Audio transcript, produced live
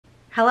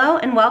Hello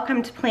and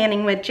welcome to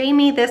Planning with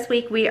Jamie. This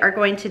week we are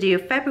going to do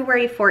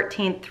February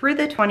 14th through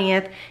the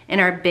 20th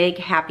in our Big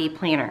Happy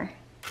Planner.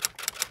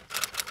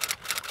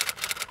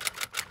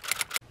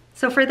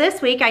 So for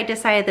this week I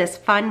decided this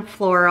Fun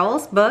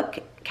Florals book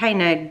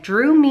kind of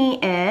drew me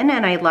in,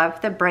 and I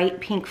love the bright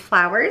pink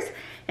flowers.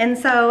 And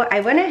so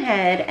I went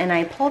ahead and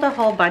I pulled a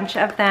whole bunch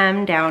of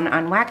them down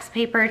on wax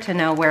paper to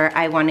know where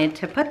I wanted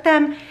to put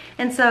them.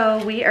 And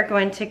so we are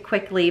going to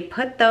quickly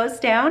put those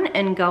down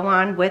and go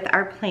on with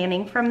our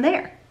planning from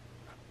there.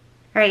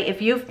 All right,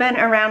 if you've been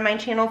around my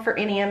channel for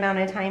any amount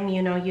of time,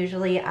 you know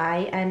usually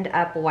I end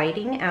up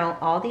whiting out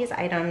all these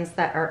items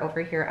that are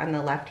over here on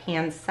the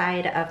left-hand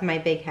side of my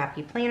Big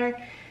Happy Planner.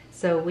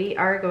 So we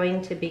are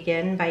going to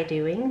begin by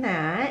doing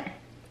that.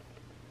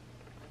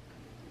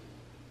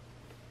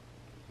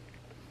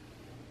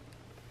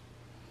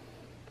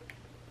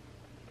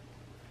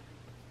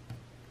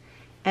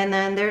 And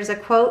then there's a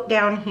quote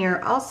down here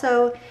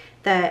also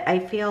that I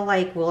feel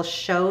like will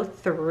show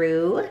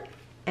through.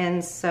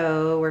 And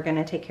so we're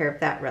gonna take care of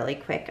that really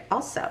quick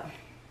also. All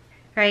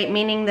right,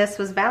 meaning this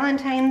was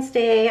Valentine's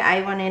Day,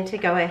 I wanted to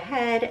go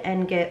ahead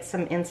and get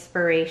some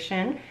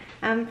inspiration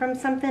from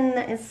something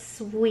that is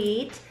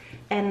sweet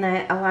and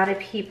that a lot of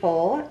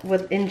people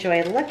would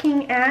enjoy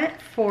looking at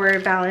for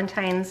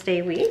Valentine's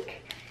Day week.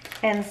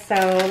 And so,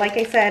 like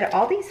I said,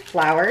 all these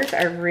flowers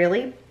are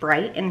really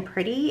bright and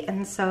pretty,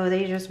 and so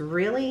they just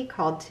really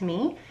called to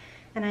me,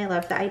 and I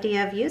love the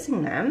idea of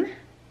using them.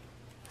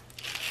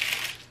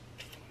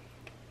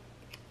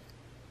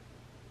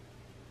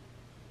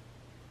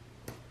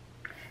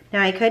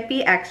 Now I could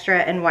be extra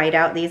and white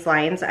out these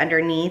lines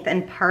underneath,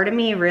 and part of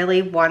me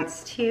really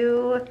wants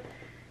to,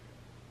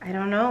 I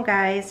don't know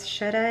guys,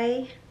 should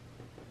I?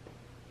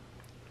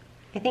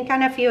 I think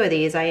on a few of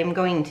these I am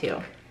going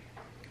to,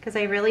 because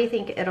I really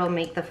think it'll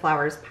make the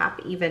flowers pop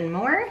even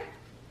more.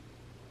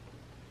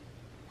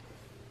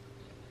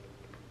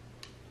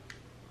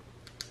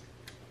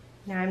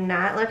 Now I'm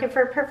not looking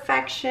for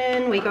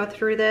perfection. We go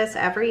through this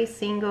every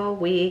single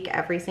week,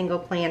 every single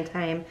plan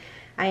time.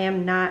 I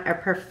am not a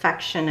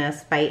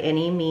perfectionist by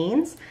any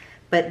means,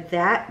 but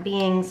that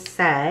being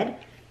said,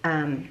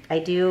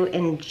 I do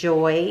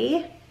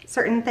enjoy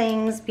certain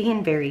things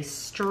being very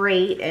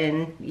straight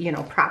and, you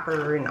know,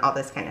 proper and all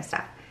this kind of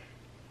stuff.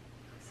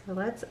 So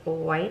let's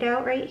white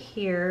out right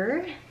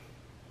here.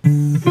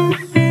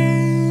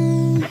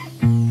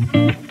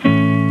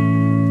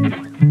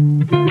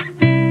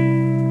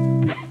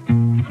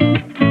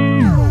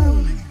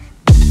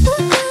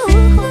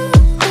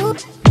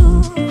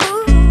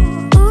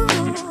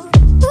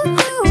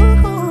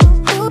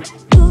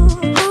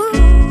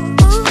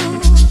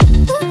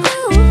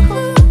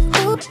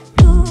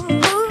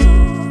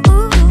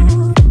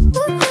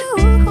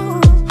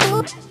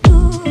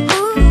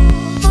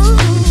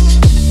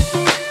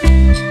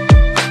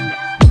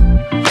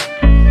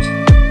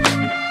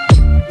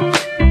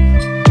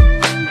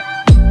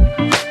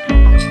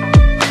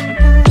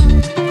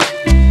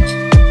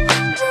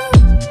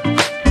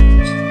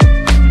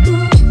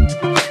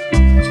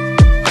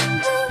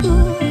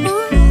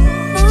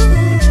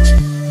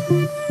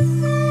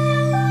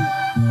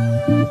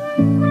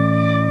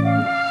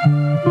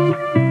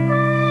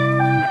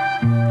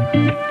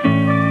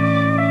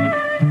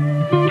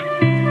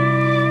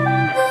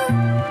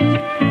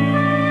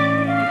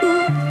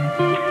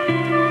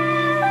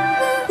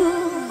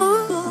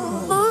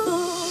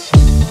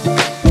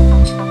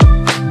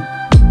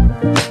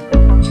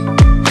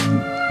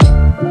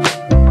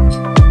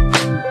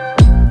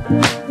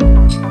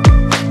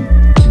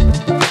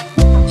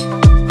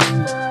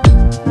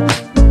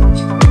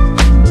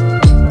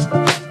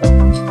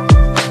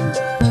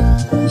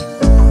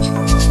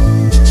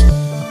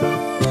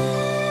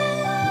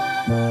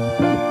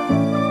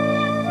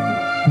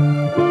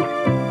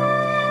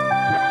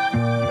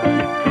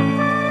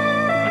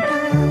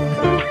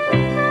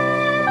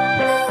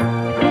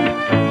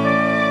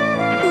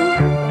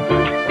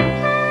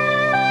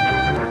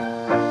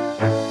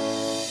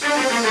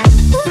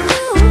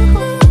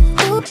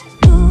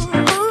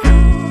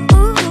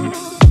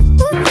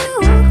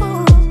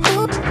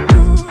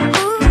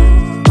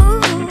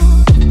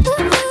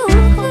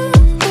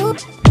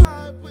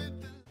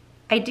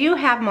 I do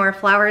have more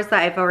flowers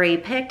that I've already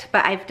picked,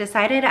 but I've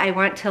decided I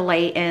want to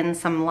lay in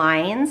some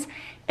lines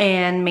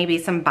and maybe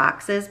some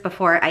boxes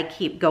before I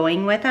keep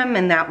going with them,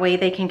 and that way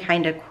they can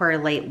kind of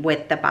correlate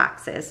with the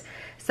boxes.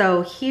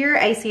 So here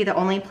I see the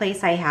only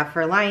place I have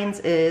for lines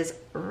is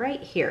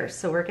right here.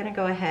 So we're gonna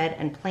go ahead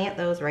and plant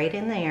those right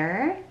in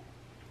there.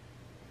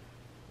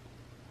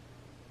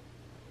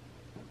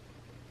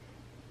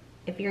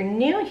 If you're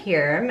new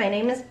here, my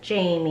name is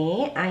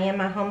Jamie. I am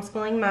a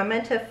homeschooling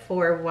mama to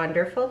 4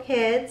 wonderful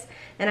kids,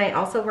 and I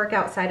also work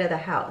outside of the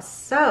house.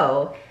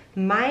 So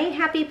my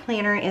happy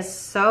planner is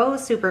so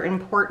super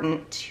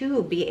important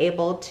to be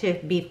able to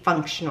be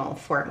functional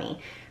for me.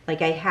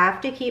 Like I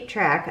have to keep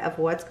track of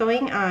what's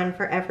going on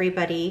for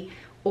everybody,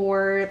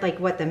 or like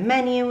what the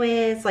menu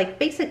is, like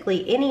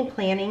basically any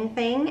planning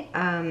thing,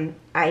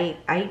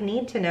 I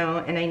need to know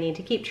and I need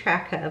to keep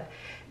track of.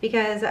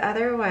 because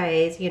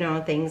otherwise, you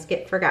know, things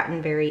get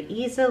forgotten very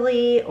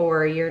easily,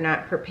 or you're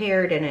not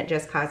prepared and it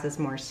just causes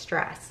more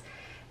stress.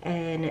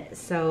 And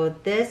so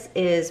this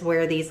is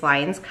where these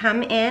lines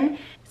come in.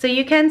 So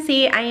you can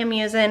see I am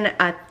using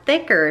a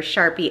thicker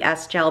Sharpie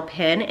S-Gel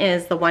pen,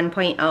 is the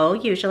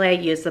 1.0. Usually I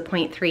use the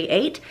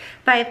 0.38,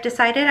 but I've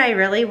decided I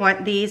really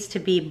want these to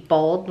be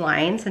bold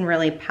lines and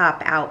really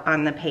pop out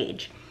on the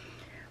page.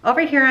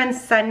 Over here on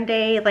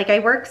Sunday, like I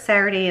work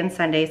Saturday and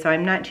Sunday, so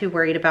I'm not too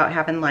worried about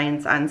having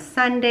lines on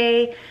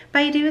Sunday, but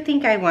I do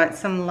think I want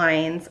some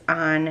lines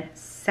on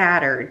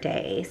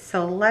Saturday.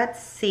 So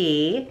let's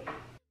see.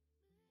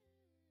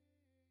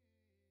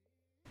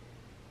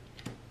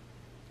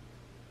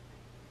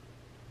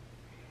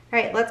 All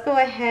right, let's go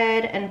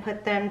ahead and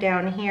put them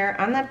down here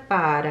on the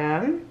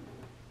bottom.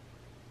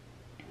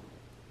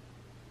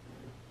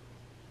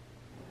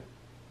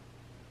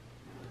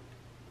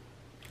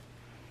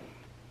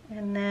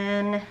 And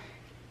then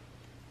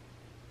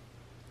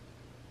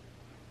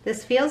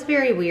this feels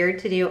very weird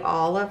to do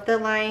all of the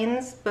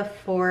lines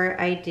before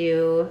I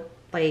do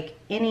like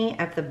any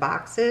of the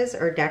boxes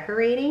or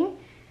decorating,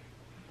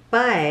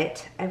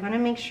 but I want to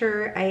make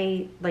sure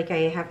I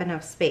have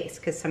enough space,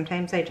 because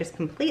sometimes I just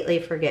completely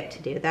forget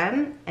to do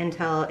them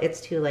until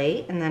it's too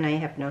late and then I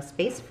have no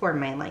space for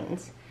my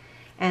lines.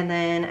 And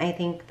then I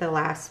think the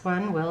last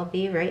one will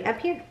be right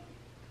up here.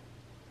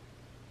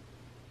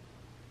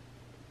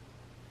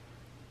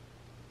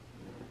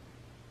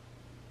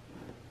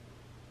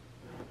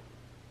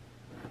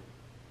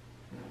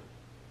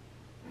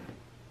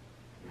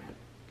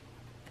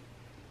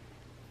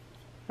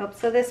 Oh,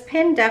 so this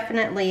pen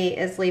definitely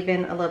is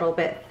leaving a little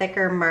bit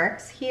thicker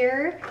marks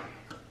here.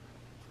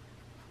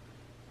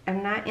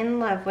 I'm not in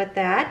love with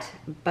that,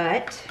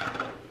 but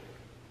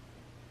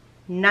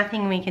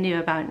nothing we can do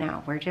about it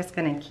now. We're just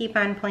gonna keep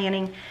on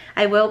planning.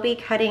 I will be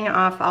cutting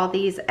off all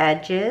these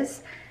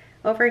edges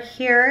over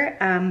here,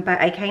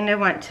 but I kind of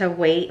want to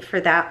wait for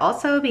that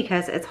also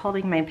because it's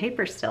holding my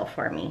paper still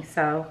for me.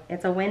 So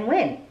it's a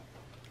win-win. All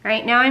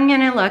right, now I'm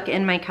gonna look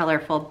in my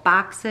Colorful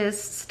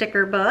Boxes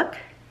sticker book.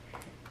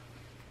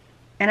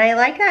 And I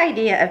like the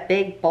idea of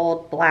big,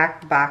 bold,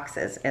 black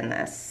boxes in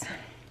this.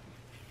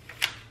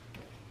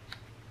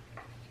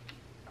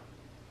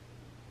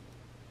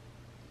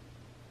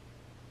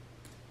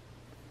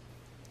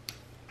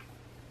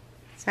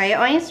 So I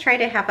always try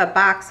to have a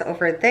box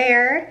over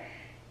there,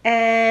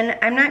 and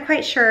I'm not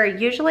quite sure.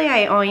 Usually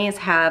I always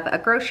have a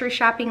grocery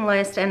shopping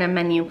list and a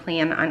menu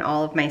plan on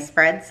all of my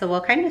spreads, so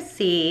we'll kind of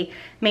see.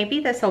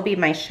 Maybe this will be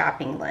my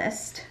shopping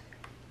list.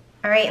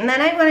 All right, and then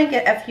I want to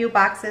get a few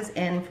boxes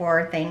in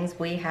for things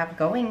we have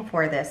going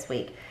for this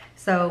week.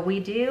 So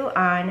we do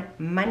on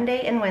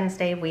Monday and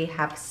Wednesday, we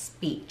have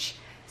speech.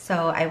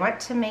 So I want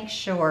to make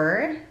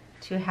sure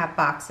to have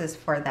boxes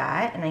for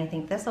that. And I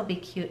think this will be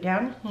cute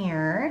down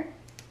here.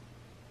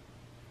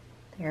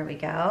 There we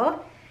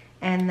go.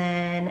 And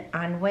then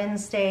on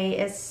Wednesday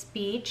is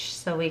speech,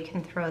 so we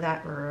can throw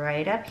that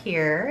right up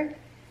here.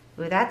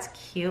 Ooh, that's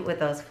cute with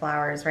those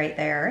flowers right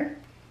there.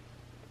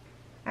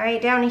 All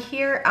right, down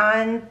here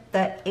on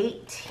the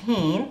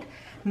 18th,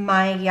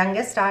 my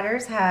youngest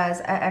daughter's has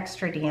an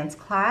extra dance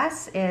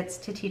class. It's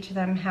to teach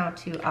them how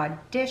to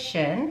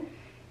audition.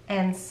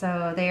 And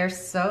so they are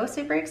so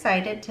super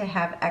excited to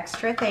have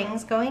extra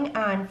things going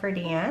on for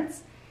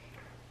dance.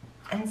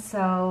 And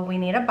so we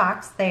need a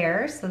box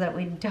there so that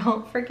we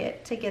don't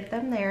forget to get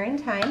them there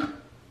in time.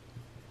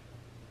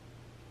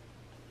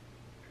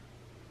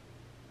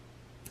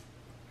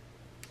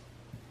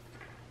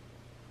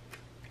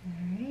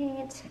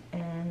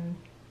 And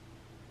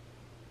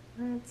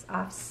let's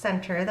off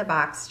center the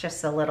box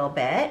just a little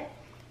bit.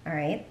 All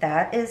right,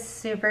 that is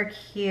super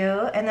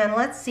cute. And then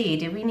let's see,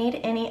 do we need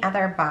any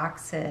other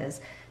boxes?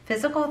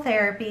 Physical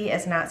therapy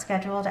is not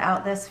scheduled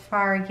out this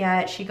far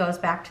yet. She goes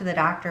back to the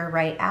doctor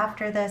right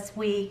after this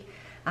week,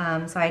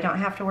 so I don't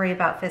have to worry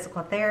about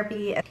physical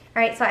therapy. All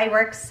right, so I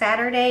work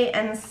Saturday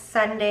and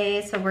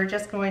Sunday, so we're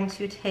just going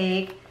to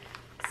take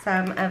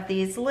some of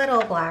these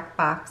little black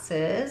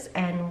boxes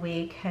and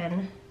we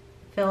can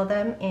fill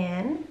them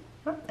in.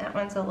 Oh, that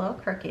one's a little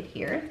crooked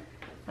here.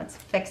 Let's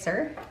fix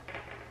her.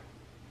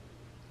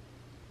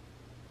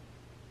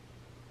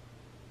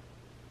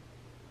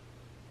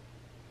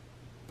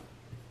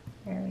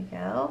 There we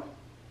go.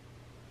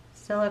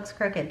 Still looks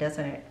crooked,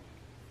 doesn't it?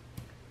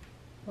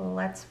 Well,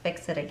 let's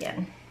fix it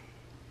again.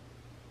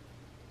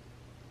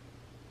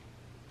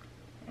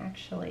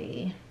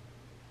 Actually,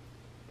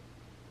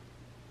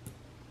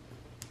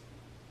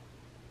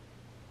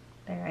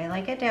 there, I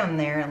like it down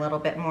there a little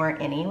bit more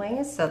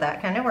anyways, so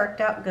that kind of worked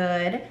out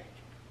good. All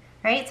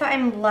right, so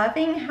I'm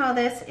loving how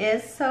this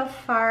is so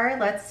far.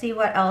 Let's see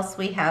what else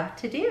we have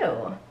to do.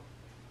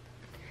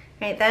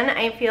 All right, then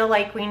I feel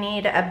like we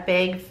need a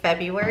big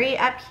February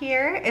up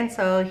here, and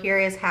so here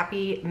is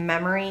happy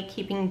memory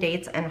keeping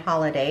dates and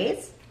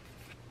holidays.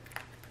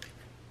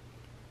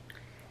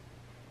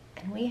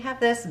 And we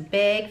have this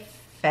big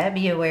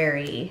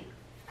February.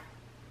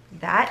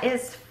 That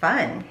is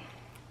fun.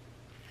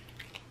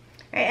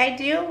 I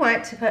do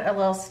want to put a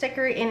little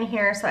sticker in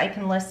here so I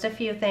can list a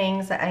few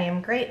things that I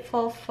am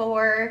grateful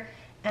for.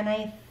 And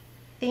I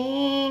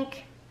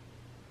think,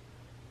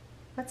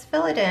 let's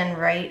fill it in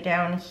right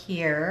down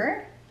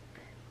here.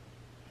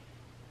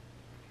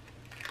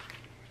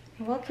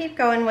 We'll keep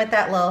going with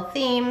that little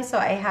theme. So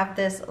I have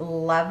this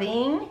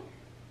loving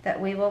that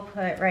we will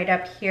put right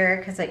up here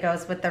because it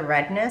goes with the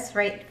redness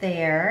right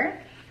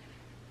there.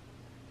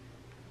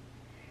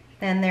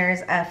 Then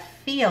there's a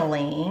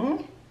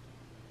feeling.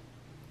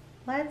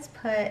 Let's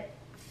put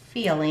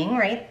feeling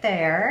right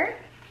there.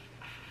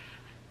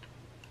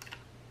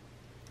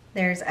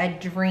 There's a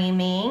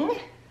dreaming.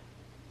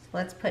 So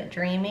let's put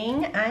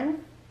dreaming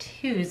on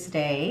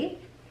Tuesday.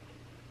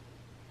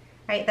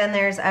 All right, then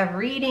there's a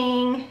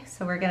reading.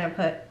 So we're gonna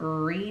put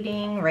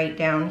reading right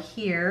down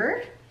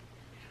here.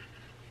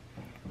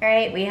 All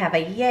right, we have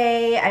a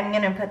yay. I'm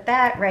gonna put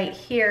that right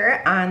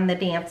here on the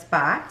dance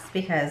box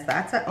because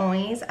that's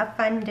always a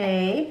fun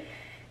day.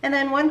 And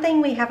then one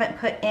thing we haven't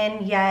put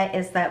in yet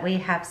is that we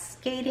have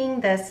skating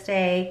this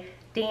day,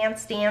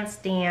 dance, dance,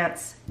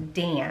 dance,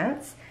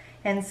 dance.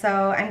 And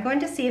so I'm going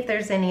to see if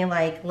there's any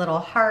like little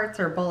hearts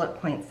or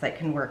bullet points that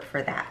can work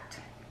for that.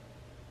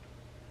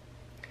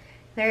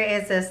 There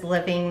is this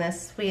living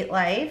this sweet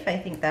life. I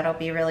think that'll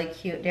be really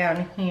cute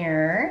down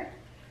here.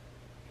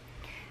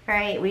 All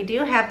right, we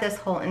do have this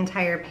whole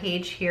entire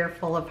page here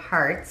full of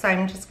hearts, so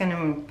I'm just going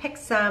to pick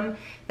some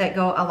that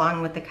go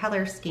along with the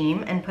color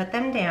scheme and put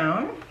them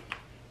down.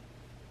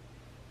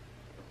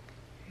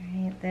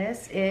 All right,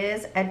 this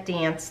is a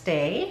dance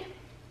day.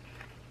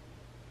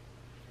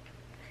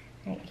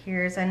 All right,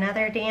 here's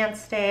another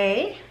dance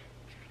day.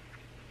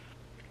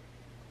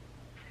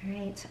 All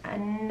right,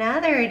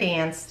 another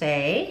dance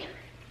day.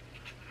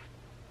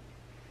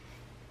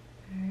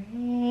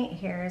 Alright,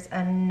 here's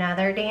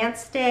another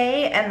dance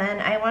day, and then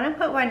I want to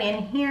put one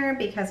in here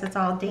because it's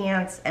all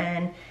dance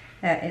and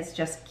that is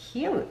just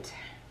cute.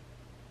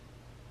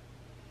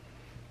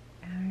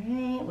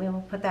 Alright, we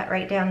will put that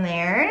right down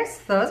there.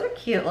 So those are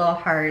cute little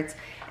hearts.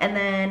 And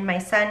then my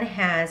son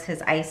has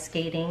his ice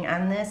skating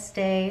on this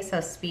day, so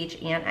speech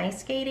and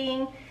ice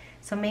skating.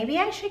 So maybe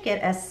I should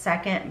get a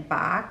second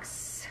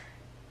box.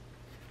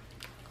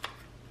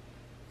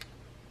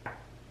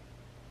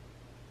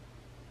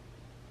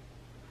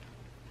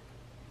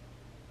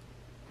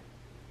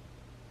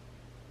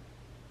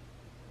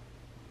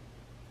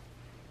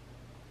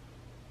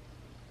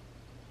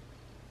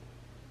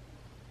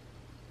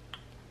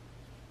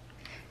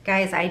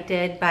 Guys, I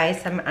did buy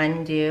some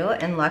undo,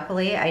 and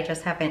luckily I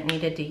just haven't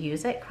needed to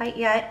use it quite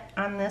yet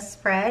on this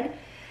spread,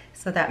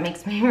 so that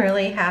makes me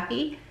really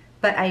happy.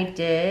 But I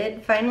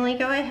did finally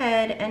go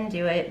ahead and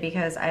do it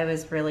because I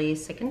was really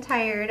sick and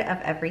tired of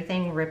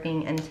everything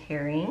ripping and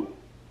tearing. All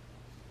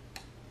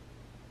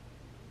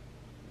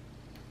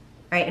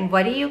right, and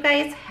what do you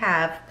guys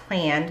have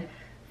planned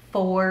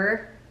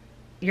for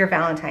your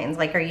Valentines?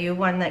 Like, are you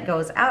one that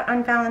goes out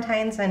on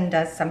Valentines and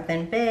does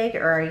something big,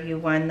 or are you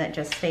one that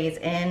just stays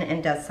in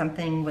and does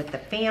something with the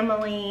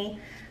family?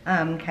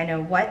 Kind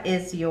of what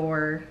is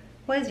your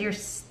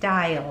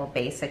style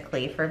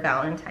basically for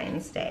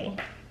Valentine's Day?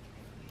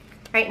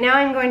 Right now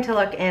I'm going to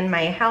look in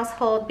my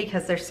household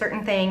because there's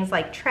certain things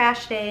like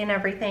trash day and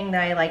everything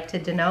that I like to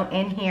denote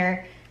in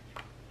here.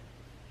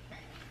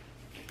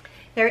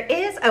 There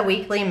is a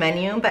weekly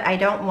menu, but I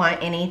don't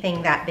want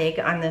anything that big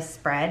on this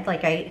spread.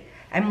 Like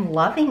I'm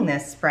loving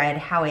this spread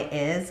how it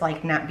is,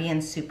 like not being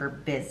super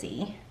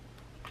busy.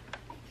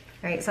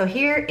 All right, so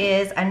here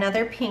is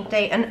another pink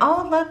day, and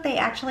oh look, they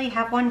actually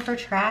have one for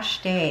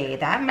trash day.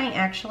 That might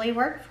actually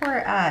work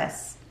for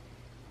us.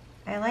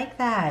 I like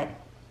that.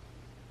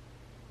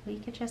 We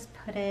could just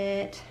put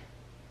it,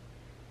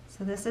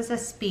 so this is a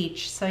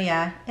speech, so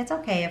yeah, it's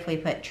okay if we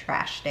put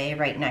trash day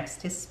right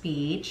next to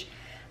speech.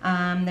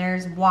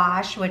 There's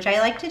wash, which I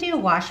like to do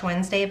wash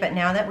Wednesday, but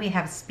now that we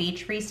have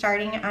speech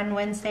restarting on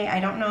Wednesday, I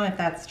don't know if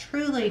that's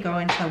truly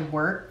going to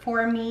work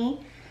for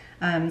me.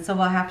 So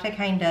we'll have to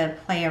kind of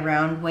play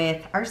around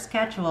with our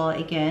schedule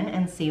again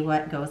and see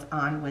what goes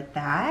on with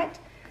that.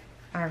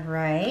 All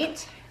right,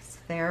 so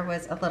there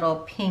was a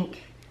little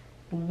pink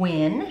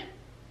win.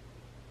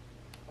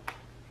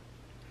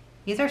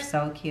 These are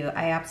so cute.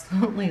 I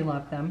absolutely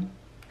love them.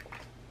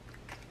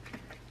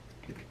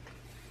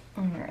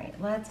 All right,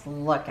 let's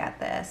look at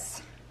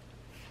this.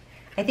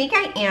 I think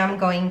I am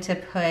going to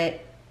put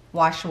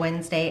Wash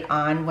Wednesday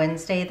on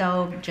Wednesday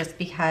though, just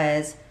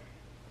because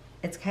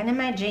it's kind of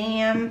my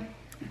jam.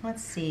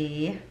 Let's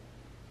see.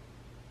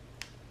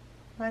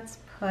 Let's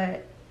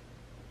put,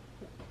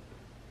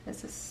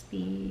 this is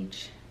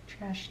speech,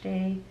 trash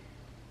day.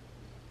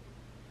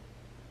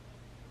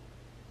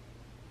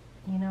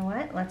 You know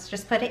what? Let's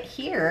just put it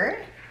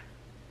here.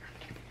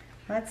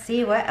 Let's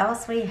see what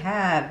else we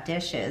have.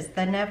 Dishes,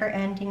 the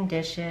never-ending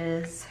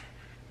dishes,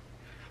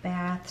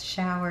 bath,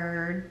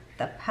 shower,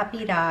 the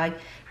puppy dog.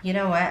 You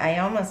know what? I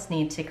almost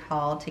need to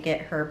call to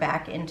get her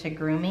back into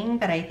grooming,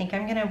 but I think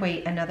I'm gonna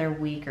wait another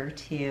week or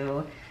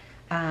two.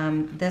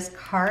 This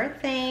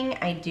card thing,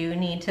 I do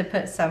need to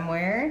put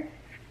somewhere.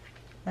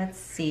 Let's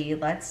see,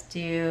 let's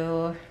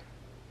do,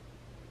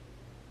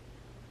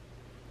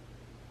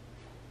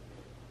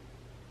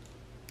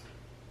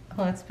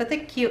 let's put the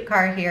cute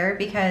car here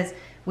because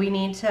we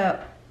need to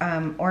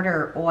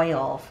order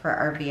oil for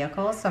our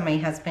vehicle so my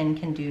husband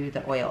can do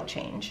the oil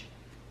change.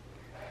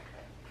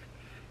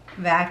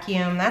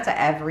 Vacuum, that's an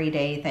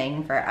everyday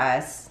thing for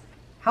us.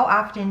 How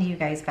often do you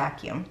guys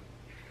vacuum?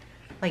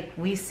 Like,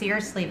 we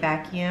seriously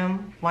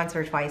vacuum once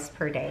or twice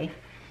per day.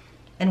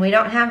 And we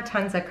don't have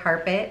tons of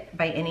carpet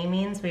by any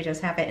means, we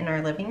just have it in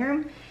our living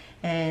room.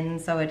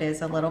 And so it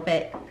is a little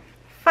bit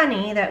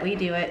funny that we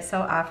do it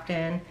so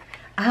often.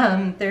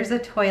 There's a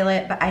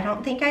toilet, but I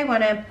don't think I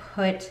want to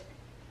put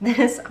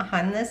this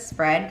on this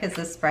spread because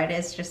the spread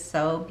is just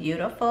so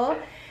beautiful.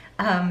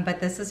 But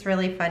this is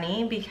really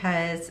funny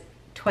because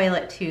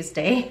Toilet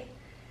Tuesday,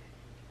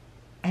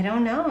 I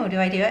don't know, do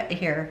I do it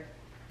here?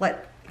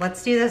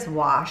 Let's do this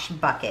wash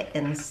bucket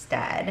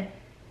instead.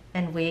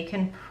 And we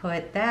can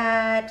put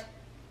that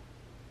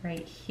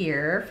right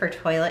here for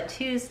Toilet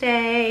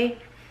Tuesday.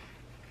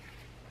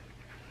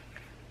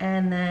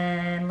 And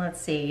then let's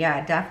see,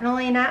 yeah,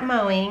 definitely not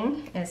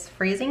mowing. It's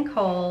freezing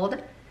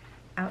cold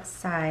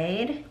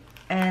outside.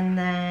 And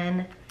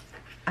then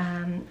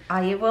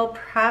I will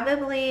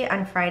probably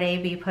on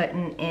Friday be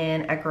putting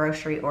in a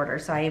grocery order,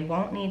 so I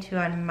won't need to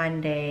on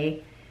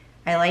Monday.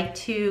 I like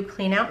to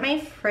clean out my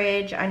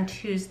fridge on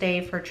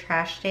Tuesday for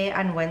trash day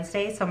on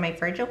Wednesday, so my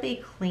fridge will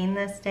be clean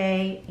this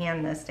day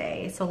and this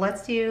day. So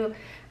let's do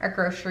a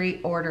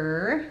grocery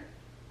order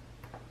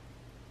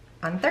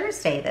on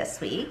Thursday this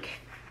week.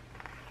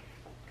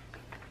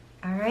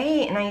 All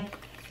right, and I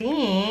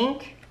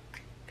think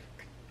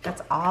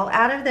that's all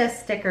out of this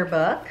sticker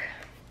book.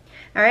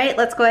 All right,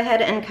 let's go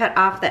ahead and cut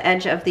off the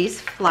edge of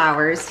these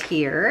flowers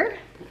here.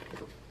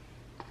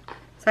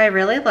 So I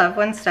really love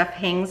when stuff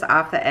hangs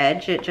off the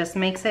edge. It just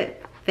makes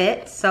it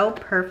fit so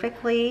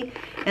perfectly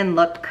and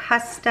look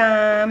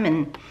custom.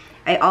 And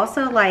I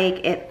also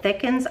like it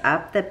thickens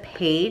up the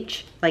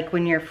page, like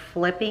when you're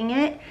flipping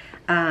it.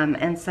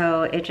 And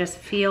so it just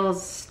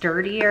feels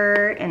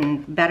sturdier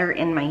and better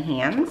in my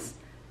hands.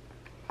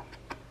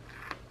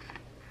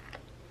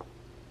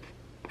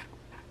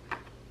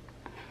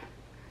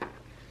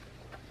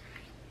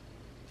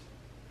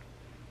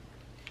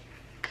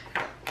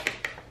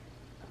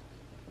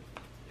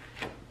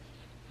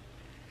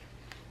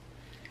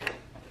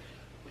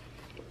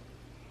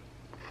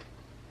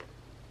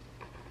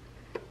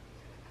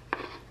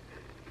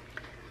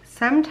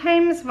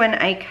 Sometimes when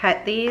I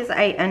cut these,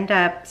 I end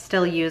up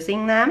still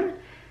using them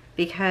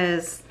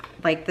because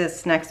like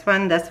this next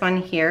one, this one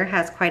here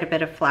has quite a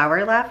bit of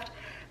flower left,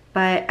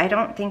 but I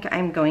don't think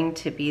I'm going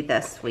to be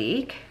this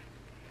week.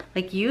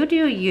 Like, you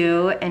do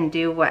you and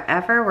do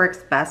whatever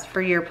works best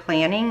for your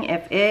planning.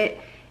 If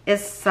it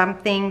is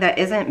something that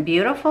isn't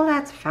beautiful,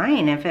 that's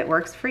fine. If it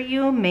works for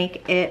you,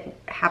 make it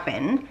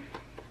happen.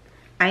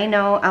 I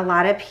know a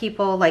lot of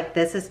people, like,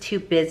 this is too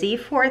busy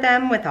for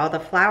them with all the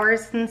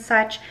flowers and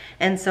such,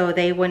 and so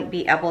they wouldn't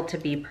be able to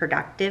be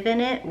productive in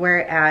it,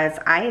 whereas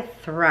I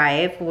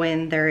thrive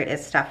when there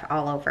is stuff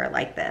all over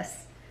like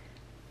this.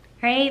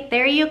 All right,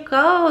 there you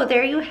go.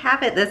 There you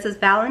have it. This is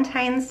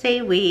Valentine's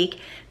Day week,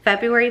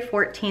 February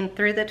 14th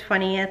through the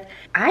 20th.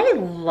 I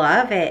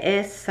love it.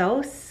 It is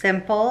so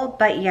simple,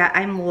 but yeah,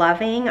 I'm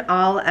loving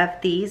all of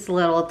these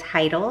little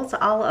titles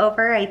all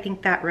over. I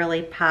think that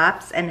really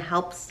pops and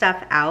helps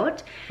stuff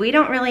out. We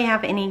don't really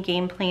have any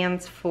game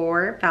plans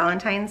for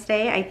Valentine's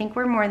Day. I think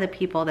we're more the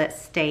people that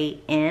stay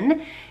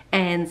in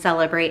and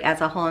celebrate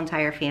as a whole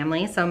entire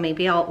family. So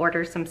maybe I'll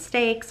order some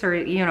steaks or,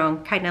 you know,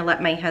 kind of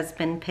let my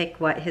husband pick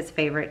what his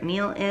favorite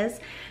meal is,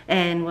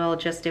 and we'll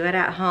just do it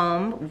at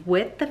home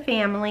with the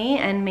family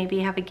and maybe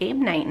have a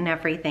game night and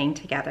everything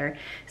together.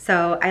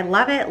 So I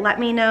love it. Let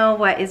me know,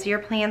 what is your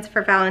plans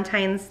for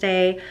Valentine's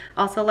Day?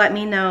 Also let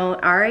me know,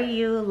 are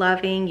you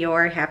loving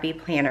your happy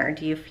planner?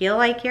 Do you feel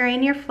like you're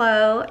in your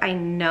flow? I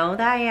know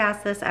that I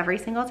ask this every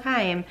single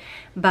time,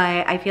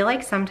 but I feel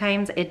like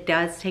sometimes it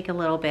does take a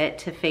little bit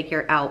to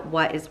figure out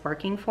what is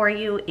working for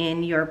you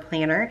in your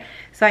planner.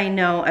 So I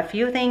know a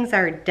few things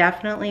are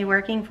definitely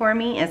working for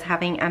me is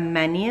having a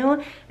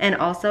menu and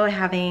also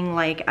having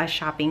like a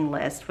shopping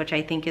list, which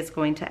I think is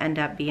going to end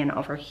up being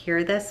over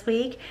here this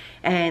week.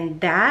 And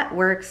that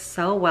works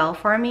so well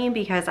for me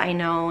because I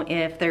know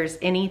if there's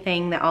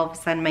anything that all of a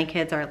sudden my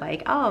kids are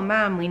like, oh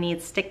mom, we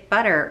need stick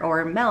butter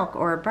or milk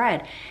or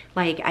bread,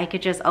 like I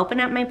could just open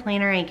up my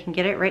planner, I can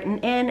get it written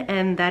in,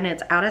 and then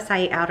it's out of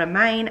sight, out of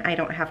mind. I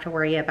don't have to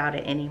worry about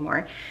it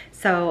anymore.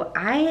 So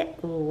I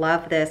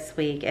love this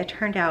week. It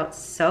turned out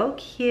so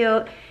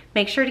cute.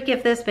 Make sure to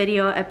give this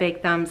video a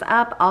big thumbs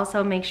up.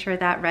 Also make sure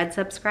that red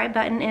subscribe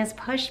button is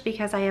pushed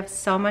because I have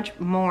so much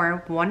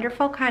more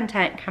wonderful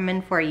content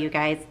coming for you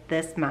guys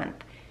this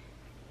month.